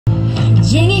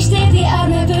жеңиштерди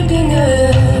арнап өркүңө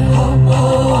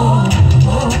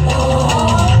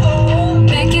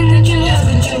мекен үчүн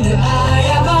өзүнчүңдү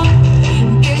аяма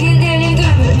келгендерин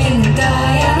көмүр менин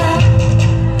таяна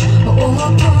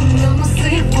улуттун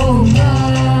намысы колунда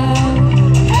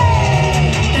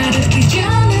тарыхты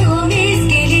жаңылуу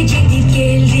мезгили жетип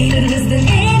келди кыргыздын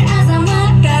эр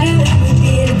азаматтары өмүр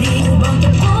берди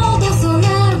курбандык колдосун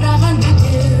ардаган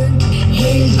бүтүн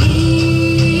элди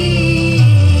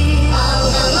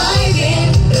алгалай бер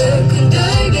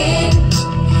өркүндөйбер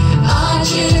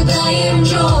ачык дайым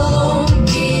жолуң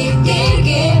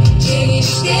бииктерге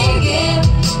жеңиштерге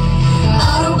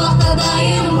ар убакта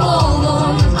дайым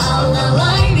болгон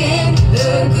алгалай бер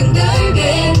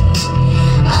өркүндөйбер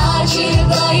ачык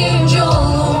дайым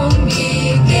жолуң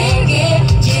бииктерге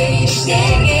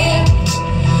жеңиштерге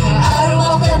ар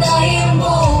убакта дайым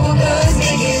болгон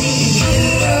өзгени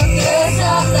жүрөккө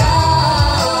сакта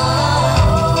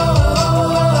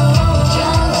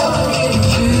жаныбын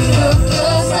жүрөккө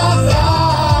сакта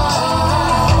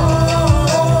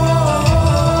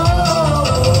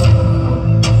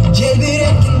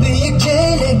желбиреттин бийик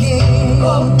желеги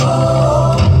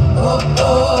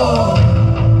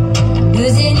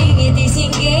өз элиңе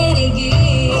дейсиң кереги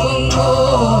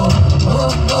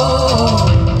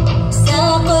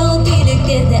сага койгон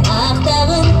тилектерди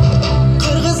актагын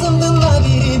Кыргызымдын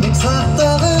абийирибек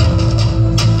сактагын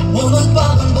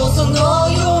унутпагын болсун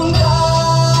оюңда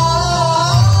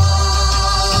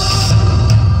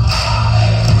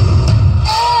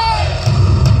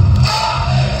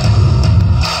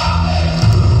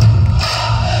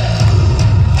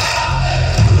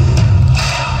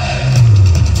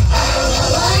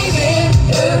алгалай бер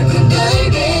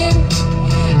өркүндөйбер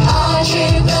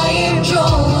ачык дайым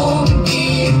жолуң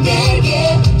бииктерге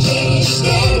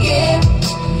жеңиштерге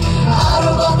ар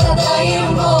убакта дайым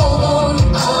болгон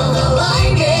алгалай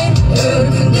бер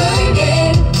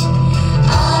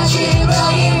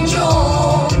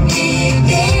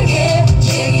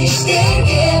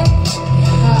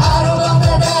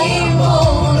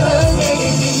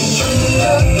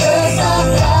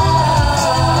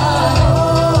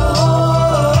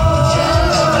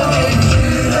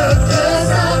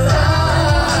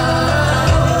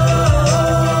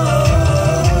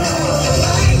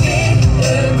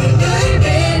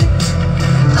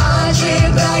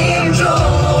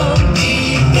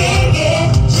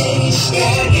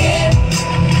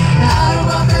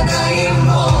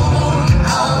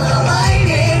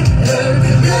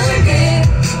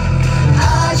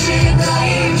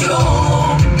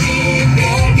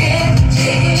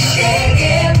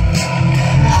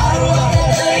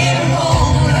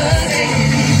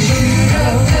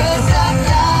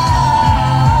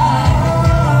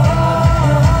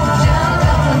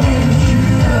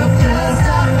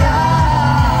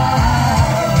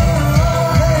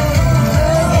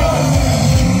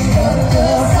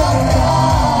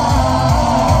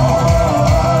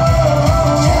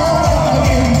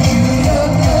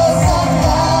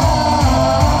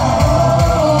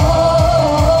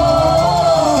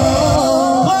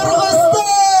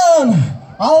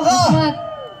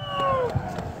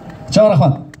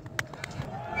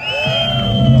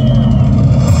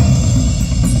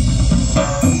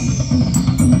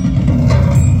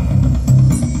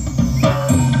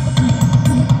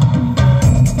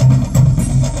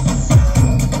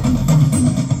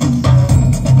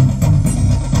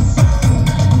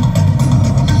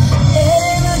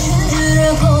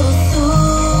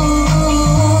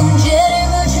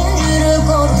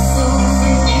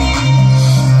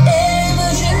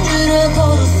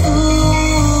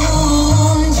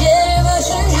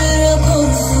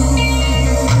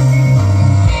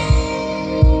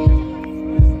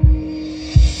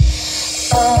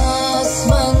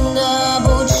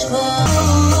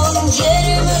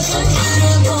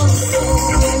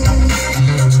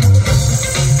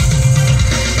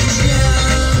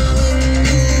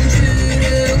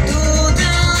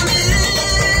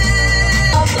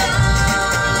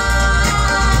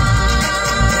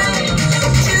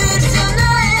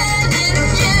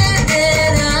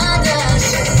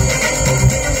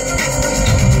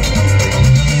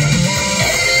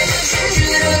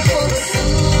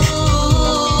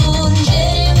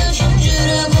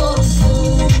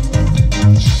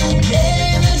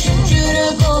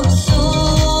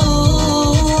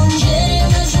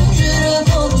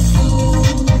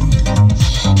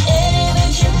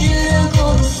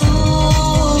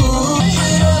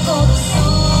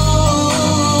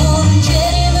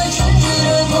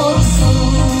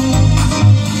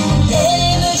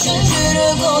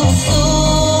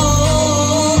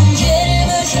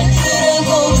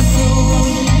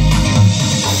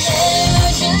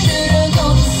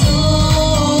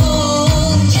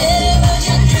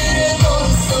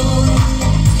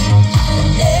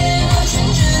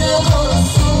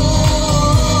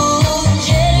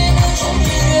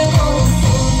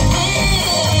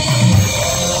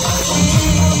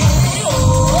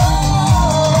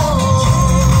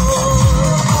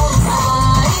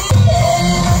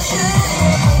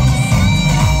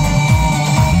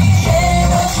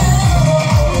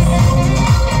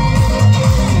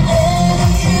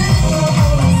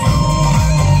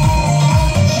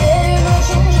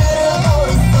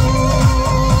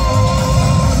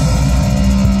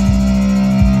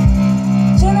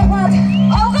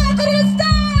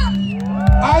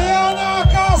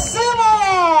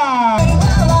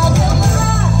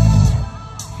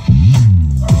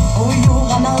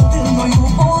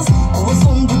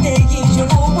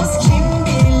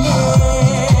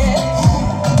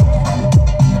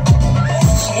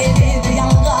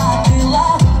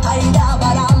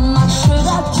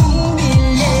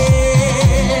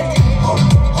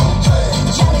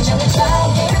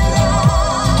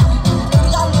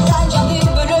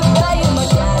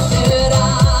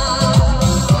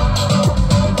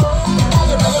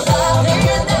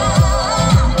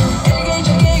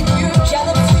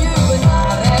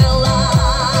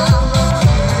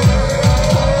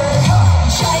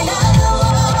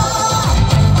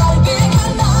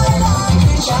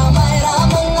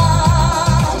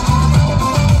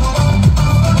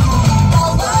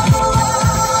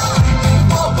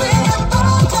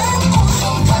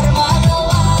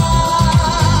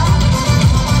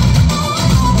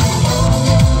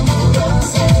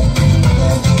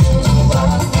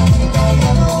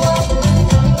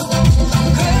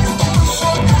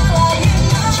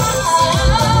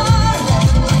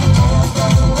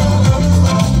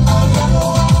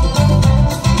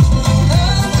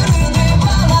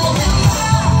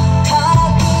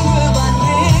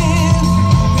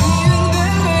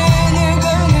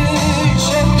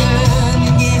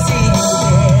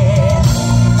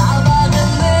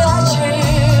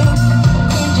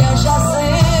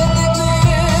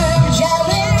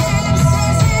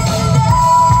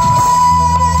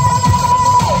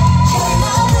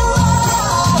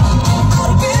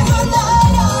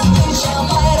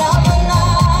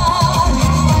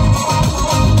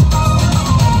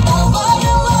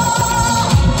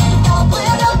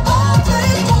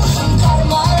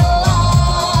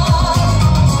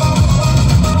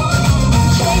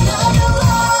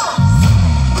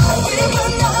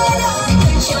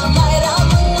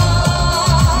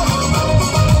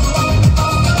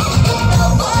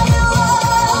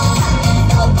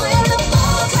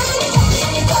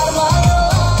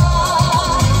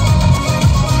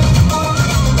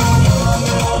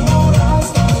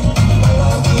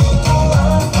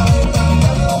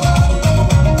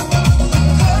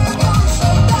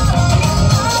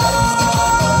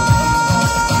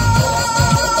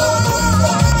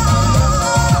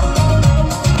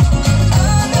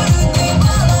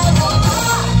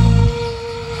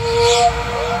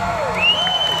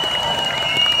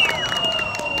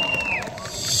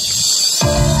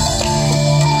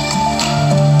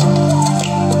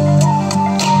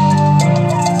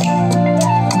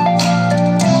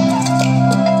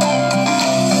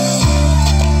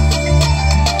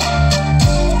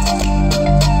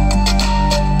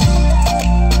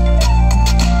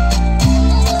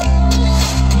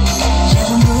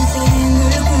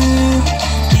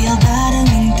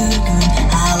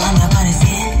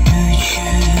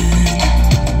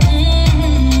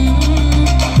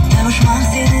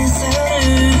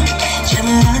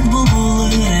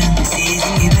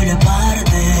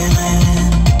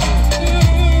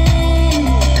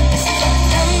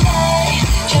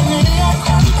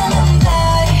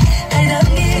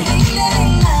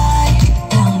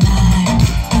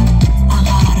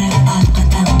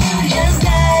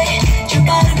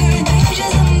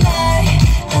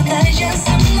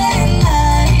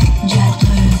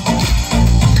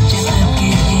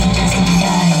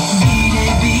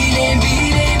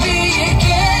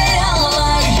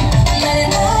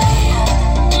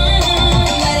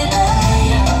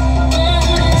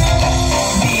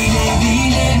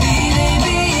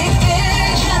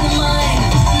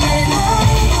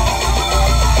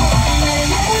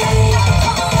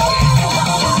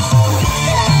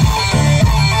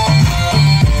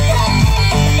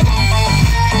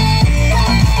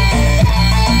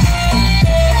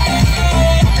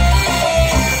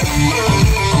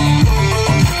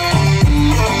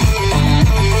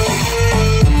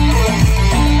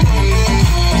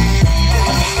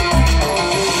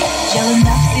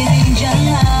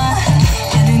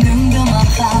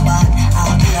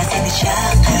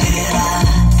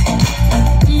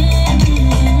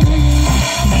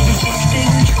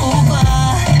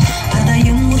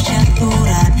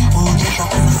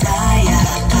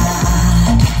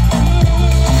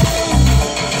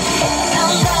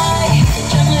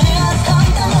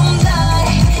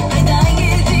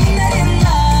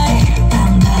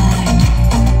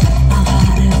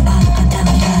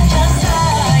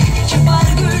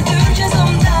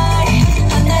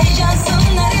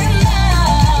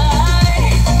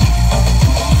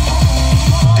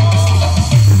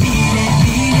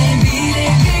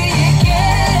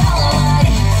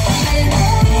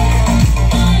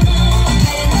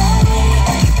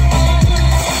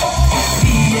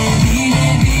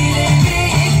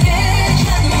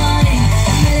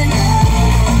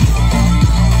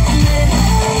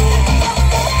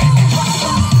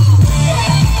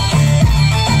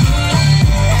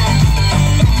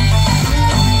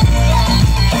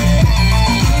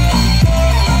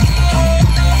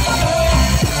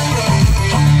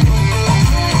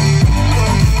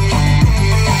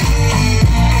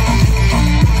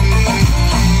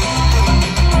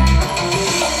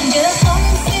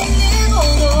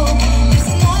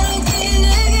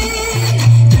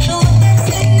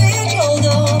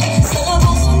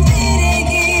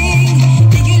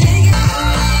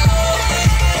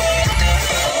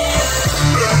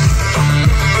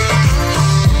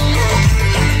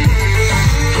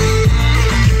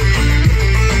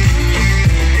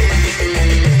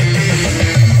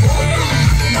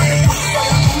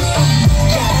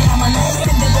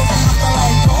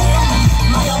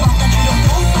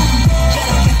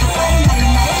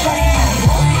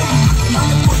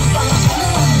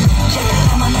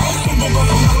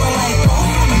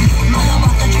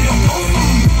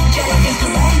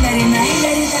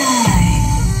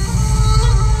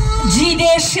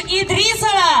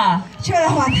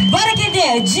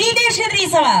Жиде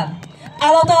Шеррисова.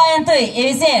 Ала-Тоо аянты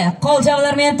эбесе кол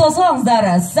жабылар менен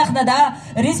тосуңуздар. Сахнада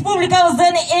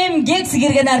республикабыздын эмгек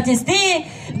сигирген артисти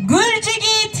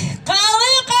Гүлжигит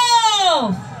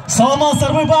Калыков.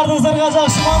 Саламатсыздарбы, бардыңыздарга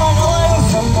жакшы мана калайбыз.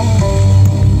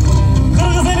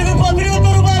 Кыргыз элинин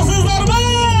патриоттору барсыздарбы?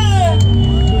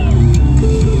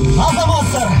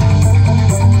 Азаматтар.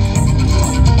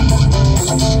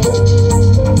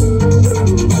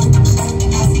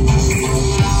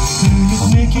 Сүйлөп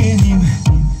мекеним,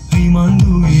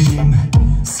 ыймандуу элим,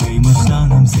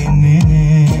 сыймыктанам сен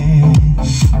менен.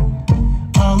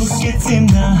 Алыс кетсем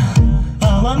да,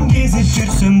 алам кезип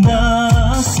жүрсөм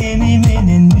да, сени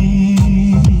менен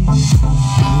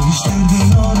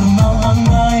Иштерден орун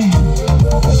алгандай,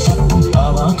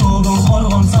 Ала-Тоодон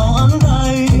коргон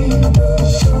салгандай.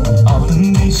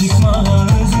 Алтын бешик мага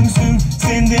өзүңсүң,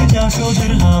 сенде жашоо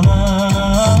жыргалай.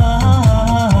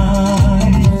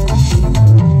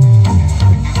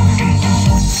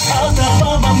 Ата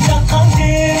бабам жаккан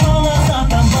жер, ала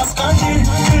сатам баскан жер,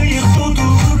 кыйык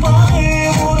тутуп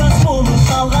урпагым урас болуп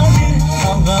калган жер.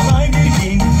 Алгалай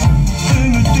берген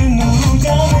үмүттүн нуру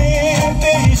жаны,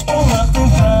 беш булактын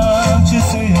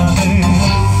тамчысы ягы.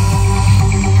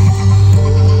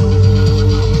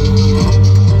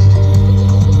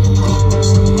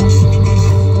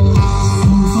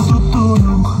 Суу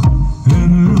туттунук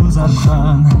өмүр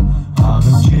узаткан,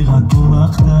 агып жыйгат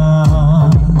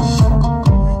булактан.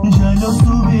 Жайлоо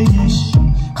суу бейиш,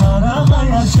 кара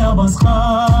каяр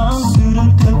баскан,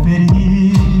 сүрөттөп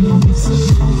бериз.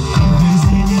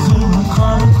 Көзүнү кылып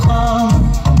карыткан,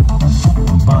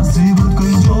 басып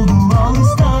өткөн жолду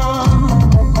алыстан.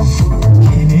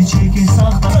 Келечекке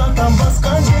сактан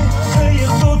баскан жер,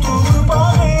 кыйык тутуп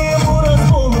урпагым урас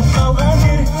болуп калган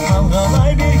жер.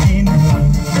 Алгалай берген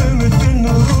үмүттүн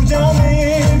нуру жаны,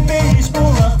 беш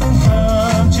булактын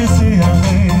тамчысы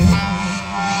ягы.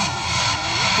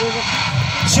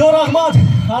 Чоң рахмат,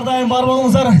 ар дайым бар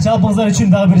болуңуздар. Жалпыңыздар үчүн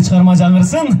дагы бир чыгарма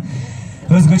жаңырсын.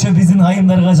 Өзгөчө биздин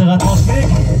айымдарга жагат болуш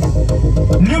керек.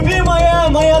 Любимая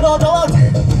моя деп аталат.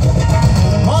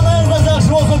 Манайыңыздар жакшы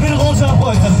болсо бир кол жаап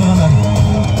коюңуздар тугандар.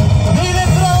 Бийлеп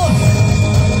турабыз.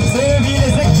 Себеби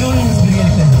бийлесек жылыйбыз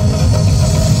биргеликте.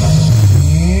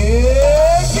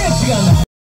 Кетчик анда.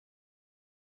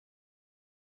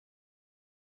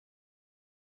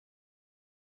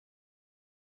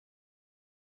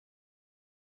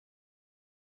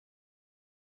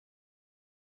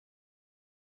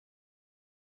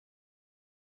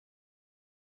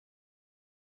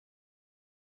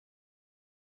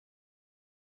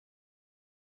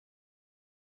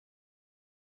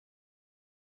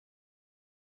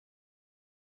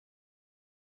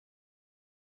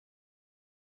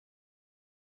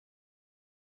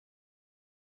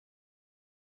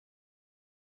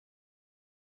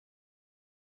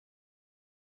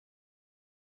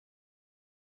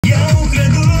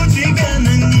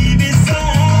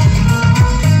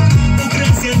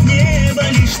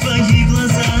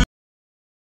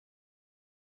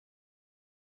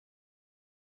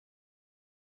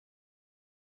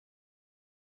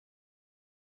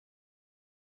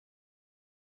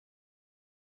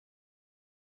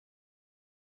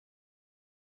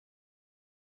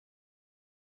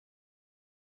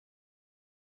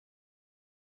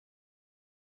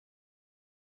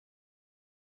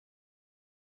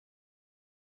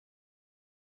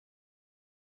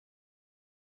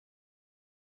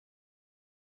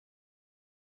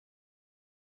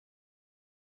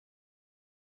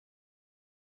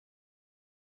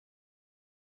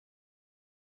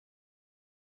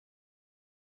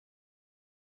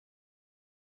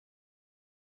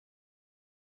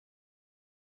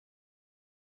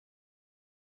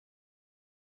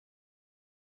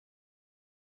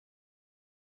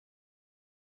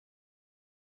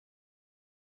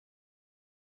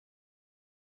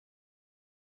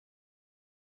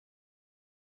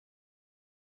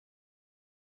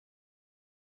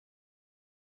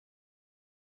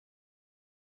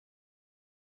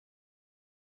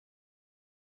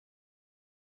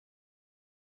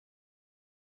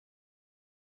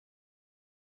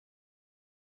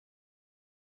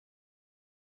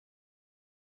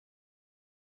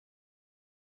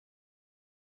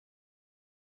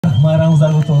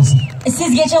 Майрамыңыздар құтты болсын.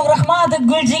 Сизге чоң рахмат,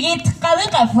 Гүлжигит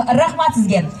Калыков. Рахмат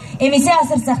сизге. Эмесе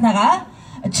асыр сахнага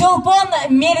Чолпон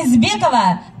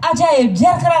Меризбекова ажайып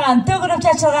жарқыраған, төгіліп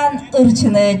чачылған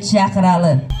ырчыны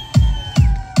чакыралы.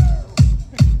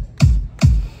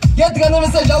 Кеткен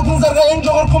эмесе жалпыңыздарға ең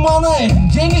жогорку маанай.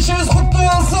 Жеңишибиз куту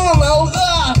болсун.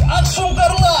 Алга,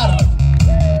 Акшумкарлар.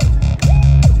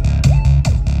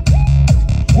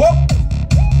 Оп.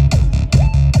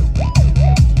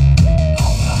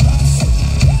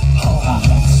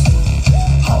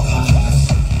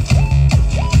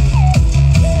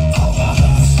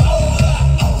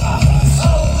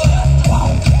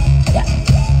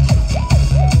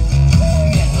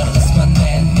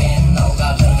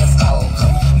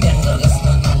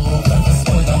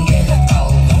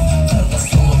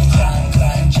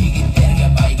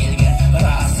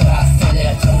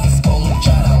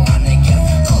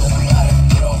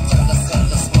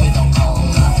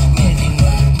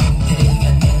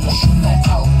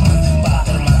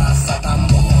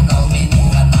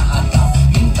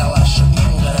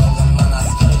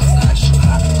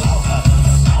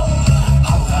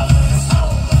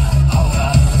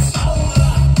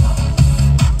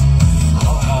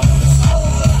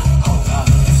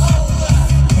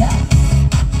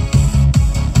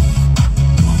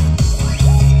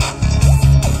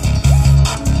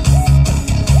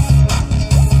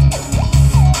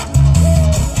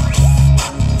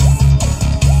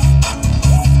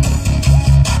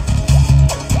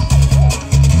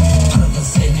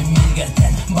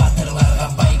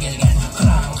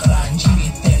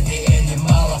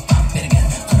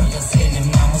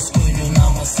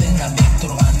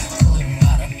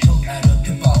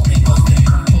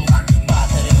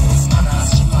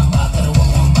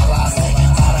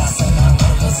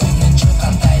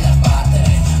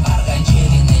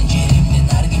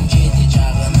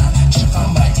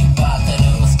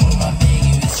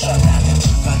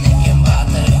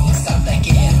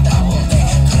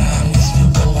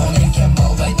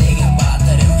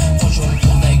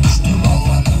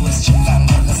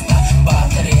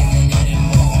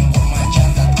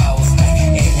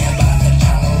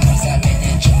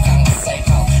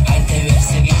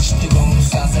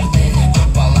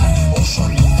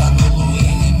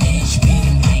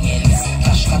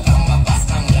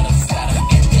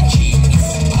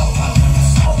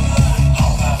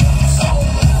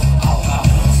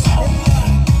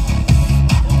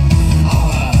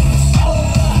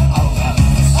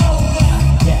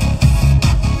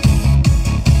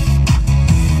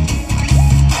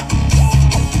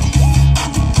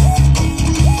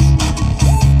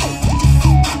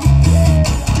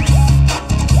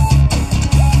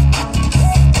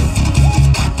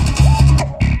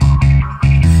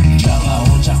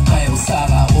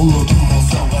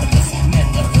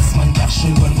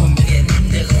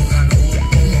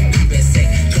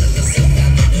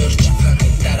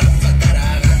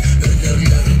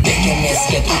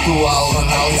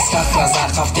 Сахра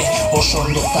Закавте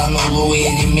ошондуктан улуу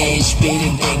элиме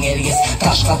ишберим тең элгиз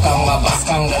Ташка тамга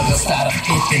баскан кыргыздар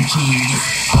кеткен кийгиз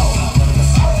Алга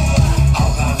кыргыз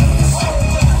алга кыргыз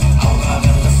алга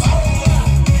кыргыз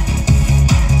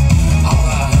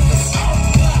алга кыргыз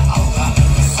алга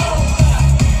кыргыз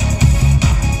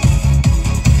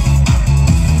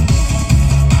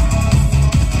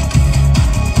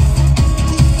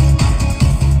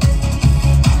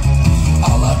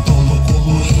Ала-Тоолу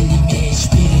улуу элиме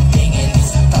ишберим тең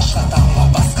элгиз Ташка тамга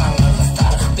баскан кыргыз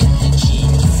тарых беттен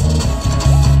кийгиз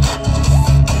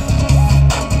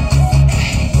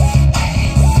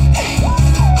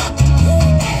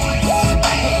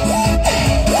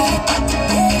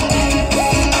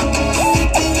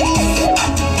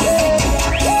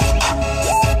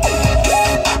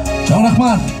Чоң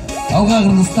рахмат. Алга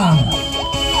Кыргызстан.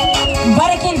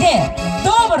 Барекелде,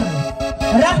 добр.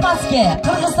 Рахмат сізге.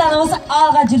 Кыргызстаныбыз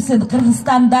алга жүрсүн.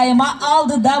 Кыргызстан дайыма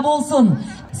алдыда болсун.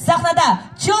 Сахнада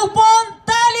Чолпон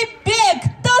Талипбек.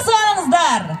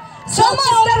 Тосуңуздар.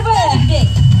 Саламатсыздарбы?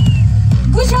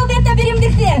 Күч албетте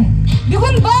биримдикте.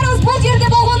 Бүгүн баарыбыз бул жерде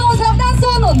болгонубуз абдан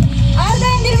сонун. Ар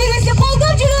дайым бири-бирибизди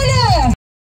колдоп жүрөлү.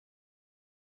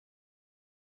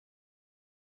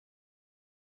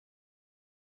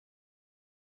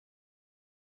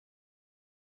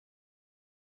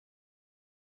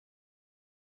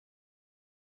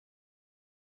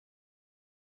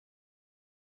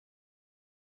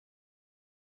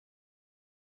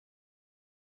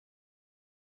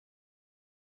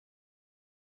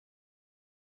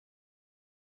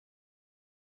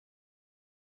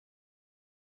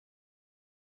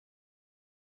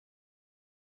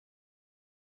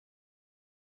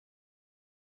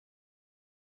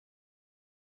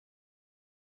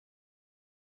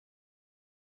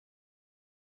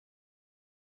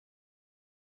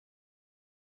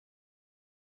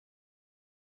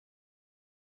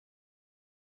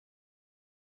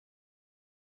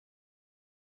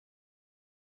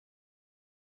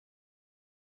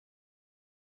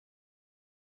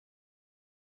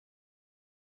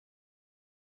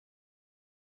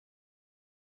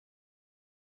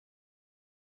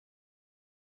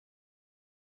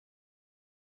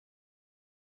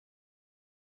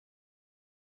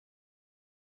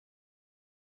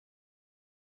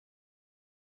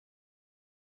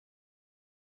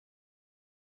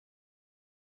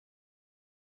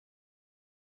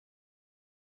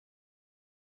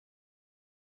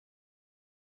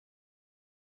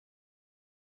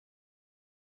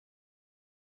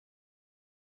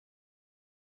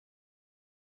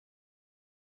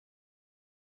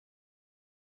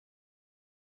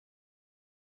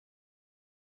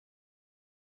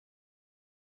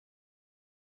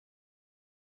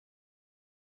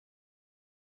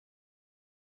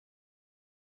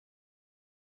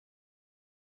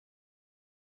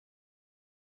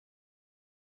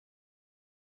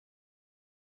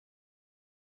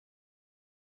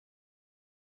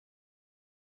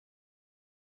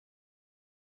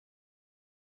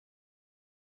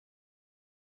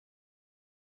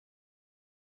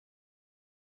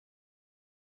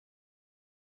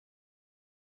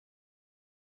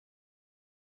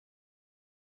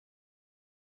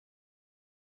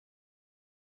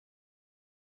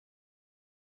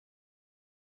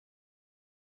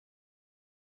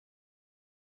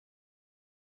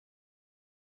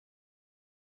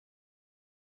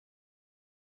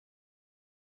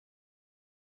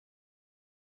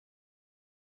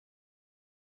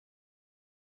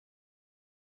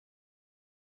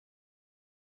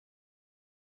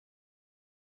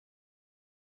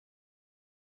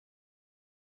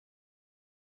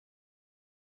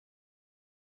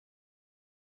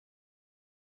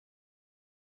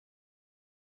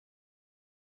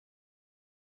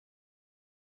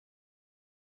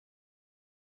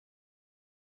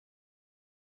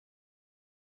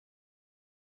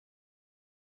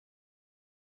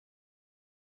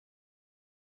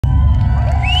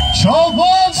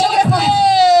 Чолпон Талипбек!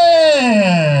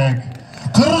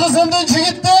 Кыргызымдын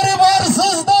жигиттери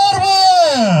барсыздарбы?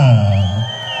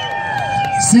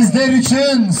 Сиздер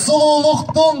үчүн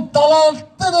сулуулуктун,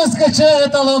 таланттын өзгөчө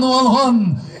эталону болгон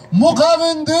мука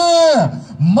мүндүү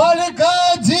Малика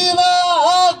Дина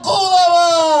Айыма!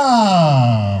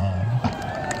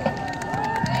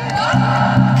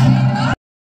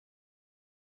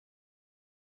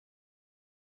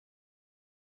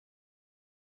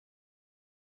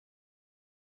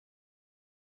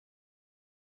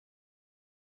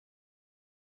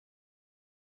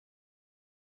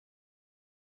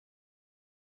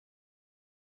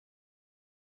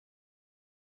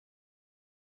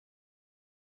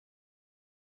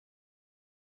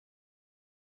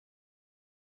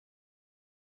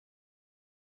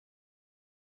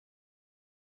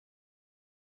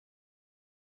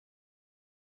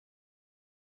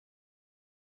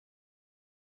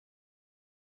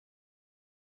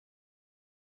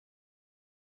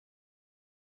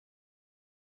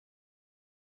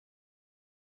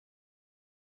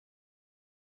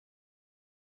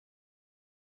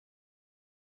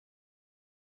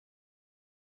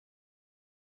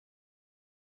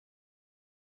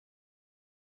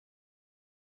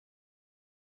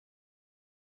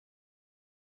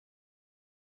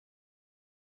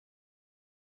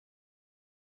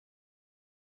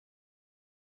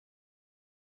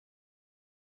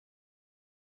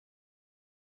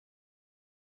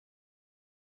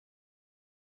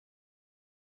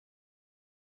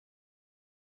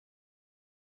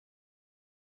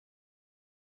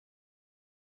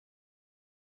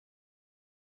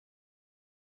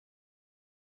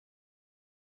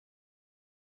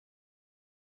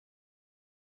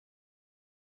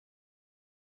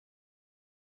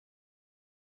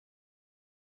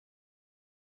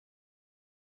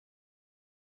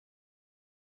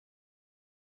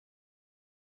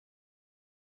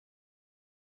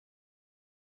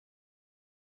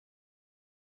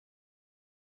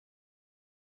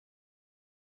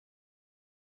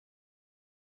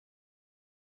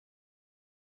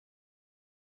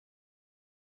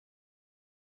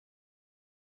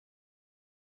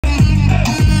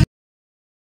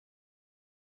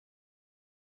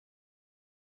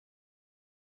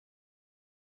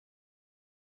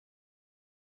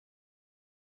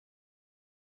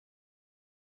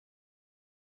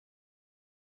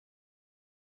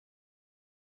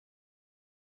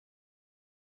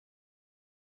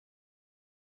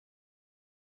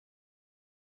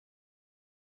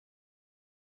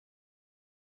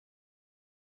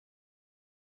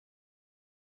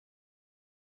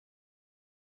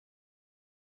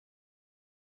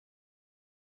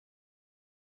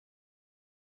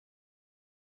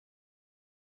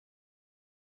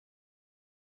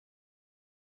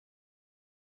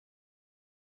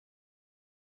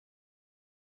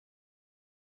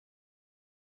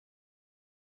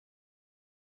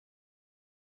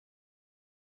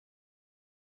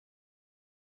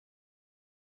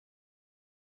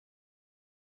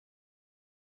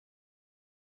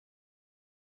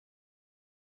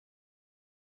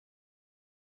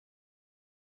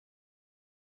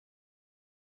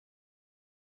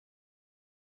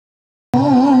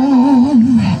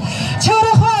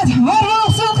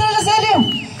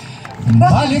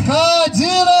 Малика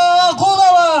Дина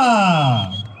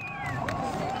Айыма.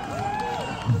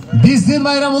 Биздин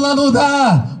майрам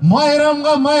уланууда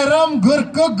майрамга майрам,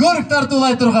 көрккө көрк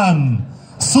тартуулай турган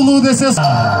сулуу десе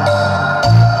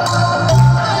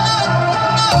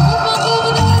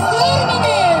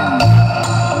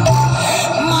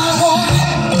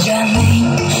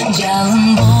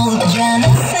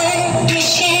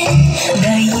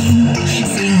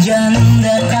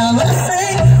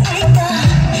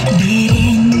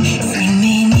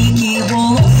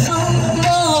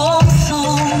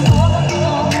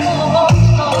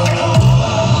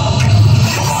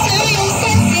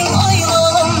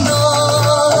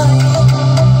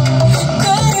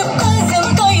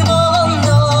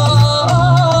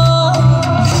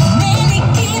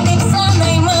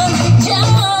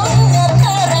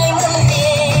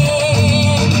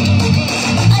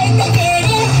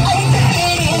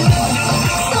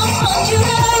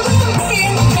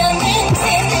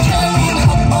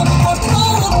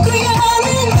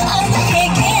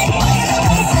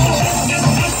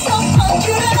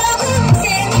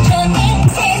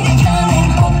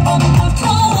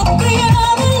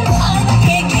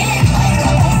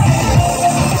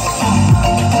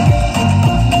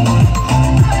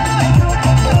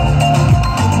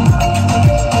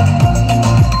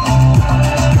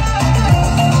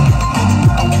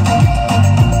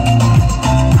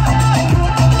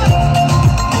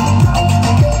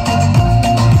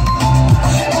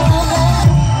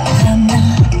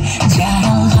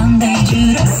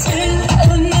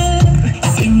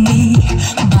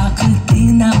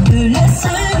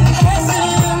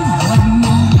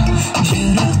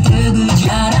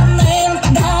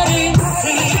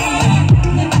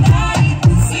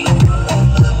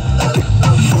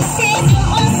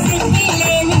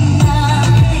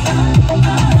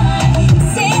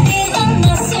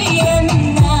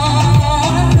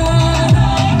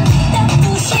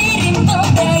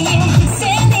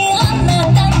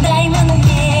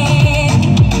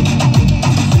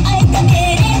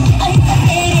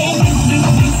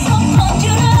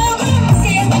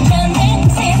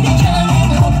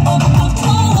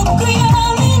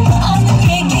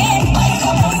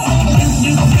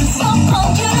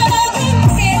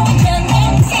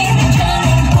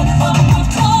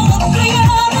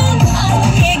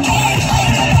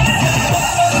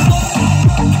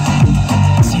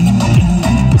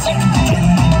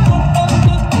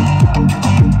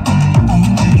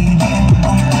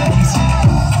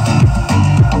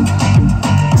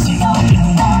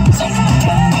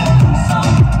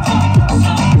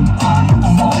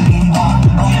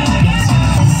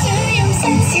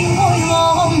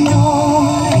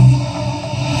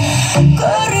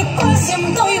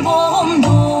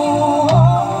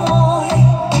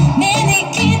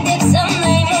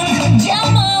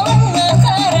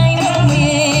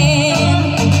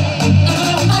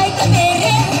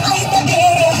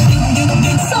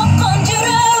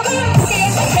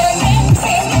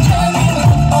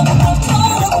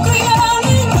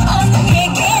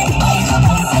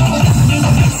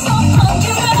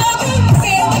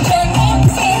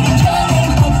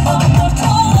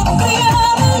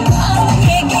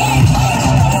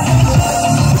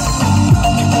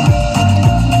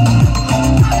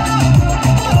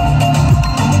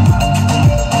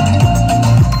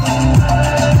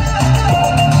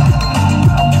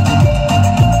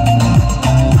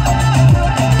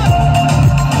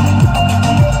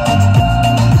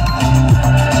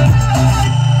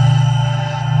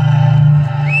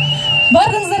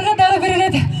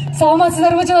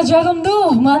саламатсыздарбы жана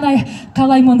жагымдуу маанай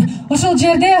каалаймын. Ошол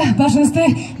жерде башыңызды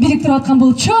бириктирип аткан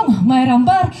бул чоң майрам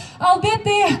бар.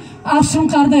 Албетте Ашым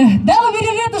карды дагы бир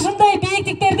ирет ушундай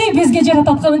бийиктиктерди бизге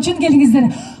жарататкан үчүн келиңиздер.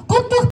 Куттук